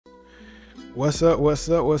What's up? What's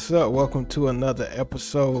up? What's up? Welcome to another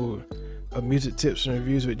episode of Music Tips and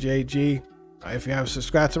Reviews with JG. If you haven't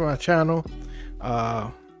subscribed to my channel,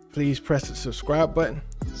 please press the subscribe button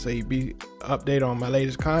so you be updated on my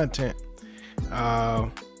latest content.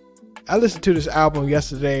 I listened to this album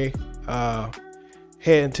yesterday,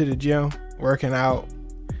 heading to the gym, working out,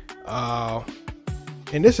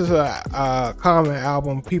 and this is a common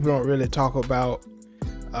album people don't really talk about.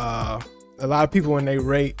 A lot of people, when they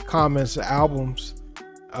rate comments albums,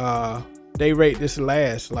 they rate this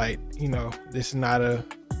last, like, you know, this is not a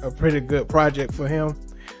pretty good project for him.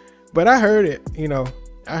 But I heard it, and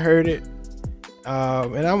I'm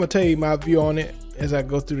gonna tell you my view on it as I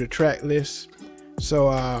go through the track list.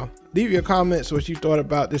 So leave your comments what you thought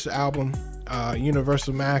about this album,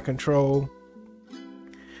 Universal Mind Control.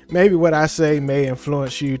 Maybe what I say may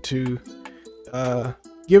influence you to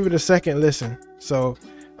give it a second listen. So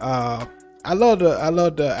I love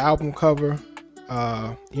the album cover,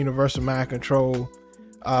 Universal Mind Control.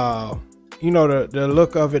 The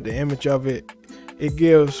look of it, the image of it, it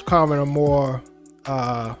gives Common a more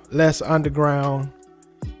less underground,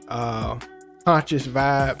 conscious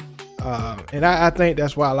vibe, and I think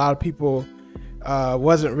that's why a lot of people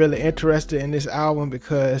wasn't really interested in this album,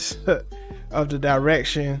 because of the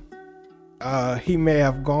direction he may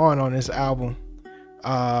have gone on this album.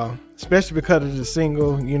 Especially because of the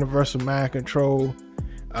single Universal Mind Control.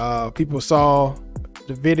 People saw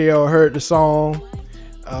the video, heard the song.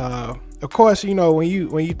 Of course, when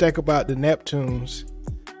you think about the Neptunes,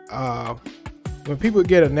 when people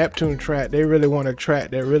get a Neptune track, they really want a track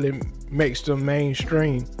that really makes them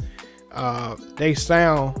mainstream. They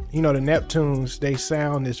sound, the Neptunes, they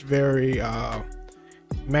sound this very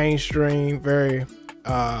mainstream, very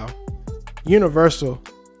universal.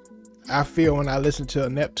 I feel when I listen to a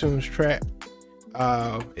Neptune's track,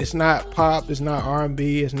 it's not pop, it's not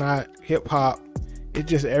R&B, it's not hip hop, it's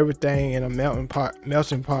just everything in a melting pot.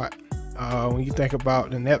 When you think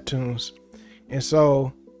about the Neptunes, and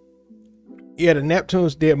so yeah, the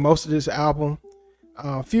Neptunes did most of this album.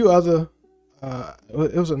 A few other,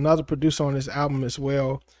 it was another producer on this album as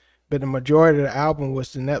well, but the majority of the album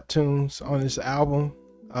was the Neptunes on this album.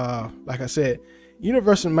 Like I said,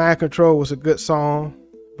 Universal Mind Control was a good song,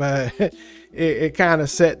 but it kind of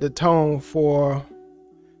set the tone for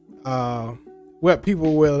what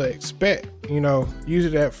people will expect.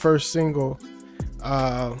 Usually that first single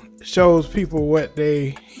shows people what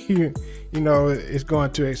they is going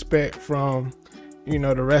to expect from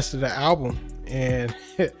the rest of the album, and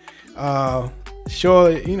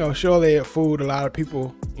surely it fooled a lot of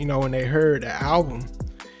people when they heard the album,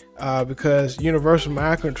 because Universal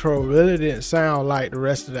Mind Control really didn't sound like the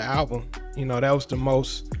rest of the album. That was the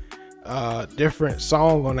most different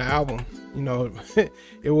song on the album.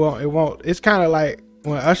 It won't. It's kind of like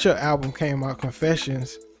when Usher album came out,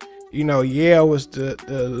 Confessions. Yeah was the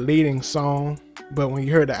leading song, but when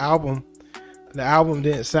you heard the album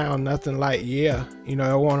didn't sound nothing like Yeah. It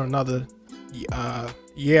wasn't another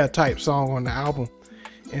Yeah type song on the album,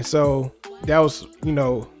 and so that was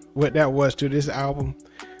what that was to this album.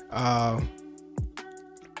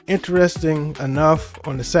 Interesting enough,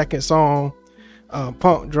 on the second song,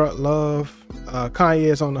 Pump Drunk Love,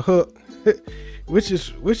 Kanye is on the hook, which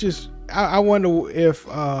is I wonder if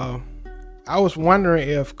I was wondering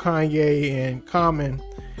if Kanye and Common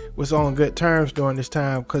was on good terms during this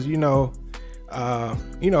time, because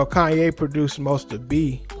Kanye produced most of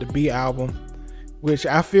the B album, which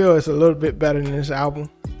I feel is a little bit better than this album,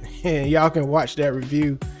 and y'all can watch that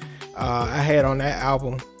review I had on that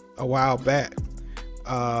album a while back.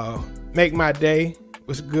 Make My Day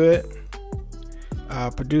was good,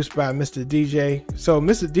 produced by Mr. DJ. So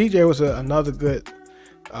Mr. DJ was another good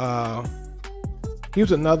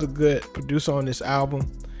producer on this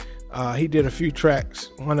album. He did a few tracks,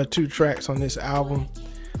 1 or 2 tracks on this album.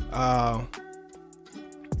 I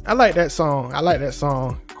like that song.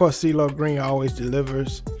 Of course, CeeLo Green always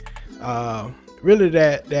delivers. Really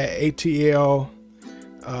that ATL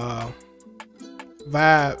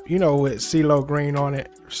vibe, with CeeLo Green on it,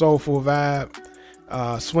 soulful vibe,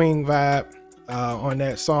 swing vibe on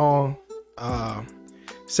that song.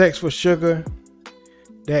 Sex for Sugar,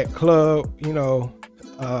 that club,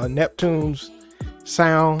 Neptune's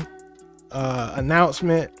sound.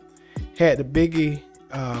 Announcement had the Biggie,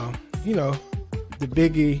 the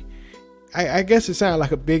Biggie, I guess it sounded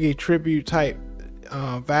like a Biggie tribute type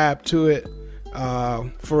vibe to it.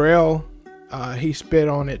 Pharrell, he spit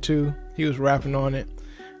on it too. He was rapping on it.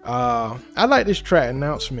 I like this track,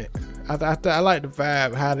 Announcement. I like the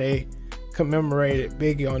vibe, how they commemorated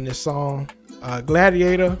Biggie on this song.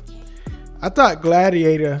 Gladiator, I thought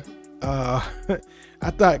Gladiator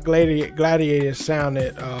I thought Gladiator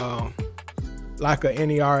sounded like a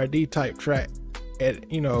NERD type track,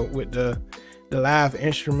 with the live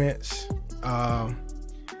instruments.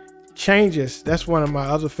 Changes, that's one of my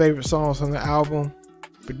other favorite songs on the album,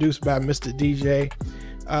 produced by Mr. DJ.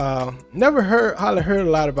 Never hardly heard a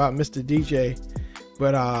lot about Mr. DJ,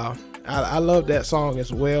 but I love that song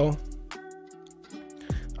as well.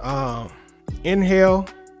 Inhale,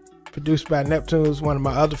 produced by Neptunes, one of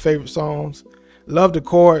my other favorite songs. Love the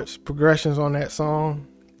chords, progressions on that song.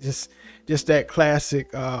 Just that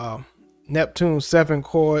classic Neptune 7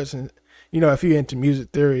 chords, and if you're into music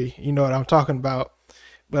theory, you know what I'm talking about.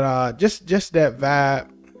 But just that vibe,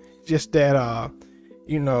 just that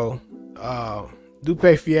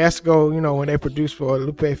Lupe Fiasco, when they produced for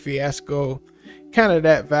Lupe Fiasco, kind of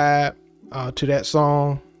that vibe to that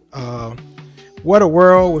song. What a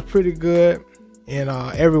World was pretty good, and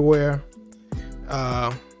Everywhere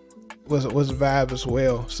was a vibe as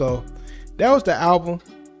well. So that was the album.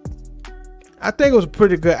 I think it was a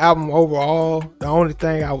pretty good album overall. The only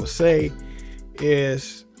thing I would say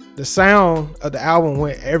is the sound of the album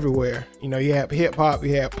went everywhere. You had hip hop,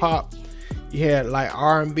 you had pop, you had like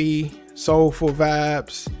R&B, soulful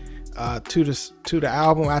vibes to the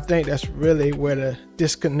album. I think that's really where the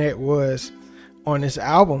disconnect was on this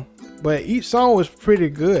album. But each song was pretty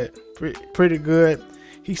good, pretty good.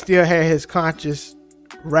 He still had his conscious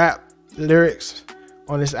rap lyrics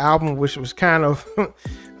on this album, which was kind of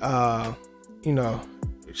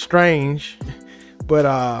strange, but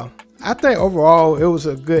I think overall it was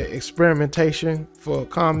a good experimentation for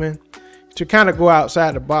Common to kind of go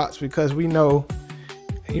outside the box, because we know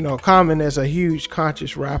Common is a huge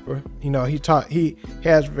conscious rapper. He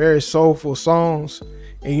has very soulful songs,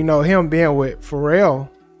 and him being with Pharrell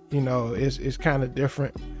is kind of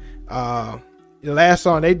different. The last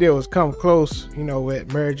song they did was Come Close,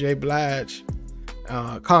 with Mary J. Blige,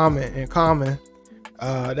 Common.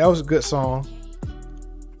 That was a good song,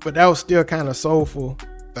 but that was still kind of soulful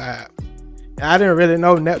vibe. And I didn't really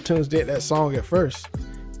know Neptunes did that song at first,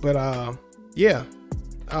 but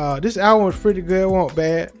this album was pretty good. It wasn't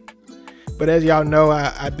bad, but as y'all know,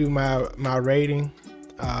 I do my rating.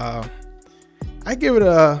 I give it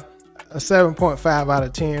a 7.5 out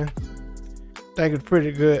of 10. I think it's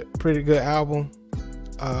pretty good album.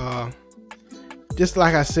 Just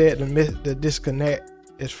like I said, the disconnect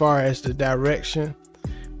as far as the direction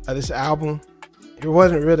of this album, it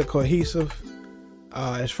wasn't really cohesive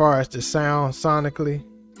as far as the sound sonically,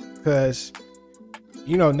 because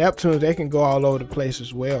Neptunes, they can go all over the place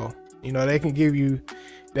as well. They can give you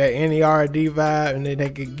that NERD vibe, and then they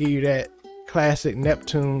can give you that classic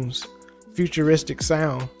Neptunes futuristic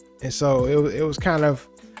sound, and so it was kind of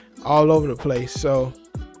all over the place. So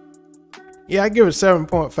yeah, I give it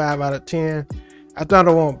 7.5 out of 10. I thought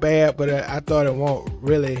it wasn't bad, but I thought it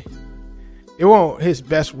wasn't his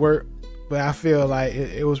best work, but I feel like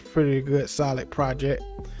it was pretty good, solid project.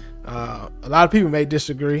 A lot of people may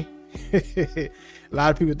disagree. A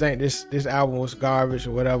lot of people think this album was garbage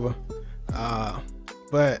or whatever,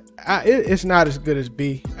 but it's not as good as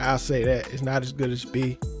B. I'll say that it's not as good as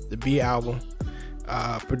B, the B album,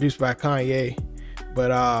 produced by Kanye.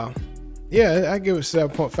 But I give it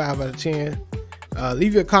 7.5 out of 10.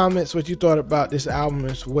 Leave your comments what you thought about this album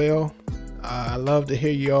as well. I love to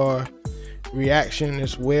hear your reaction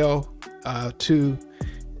as well to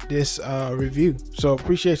this review. So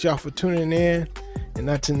appreciate y'all for tuning in, and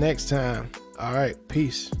until next time, all right,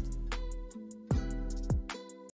 peace.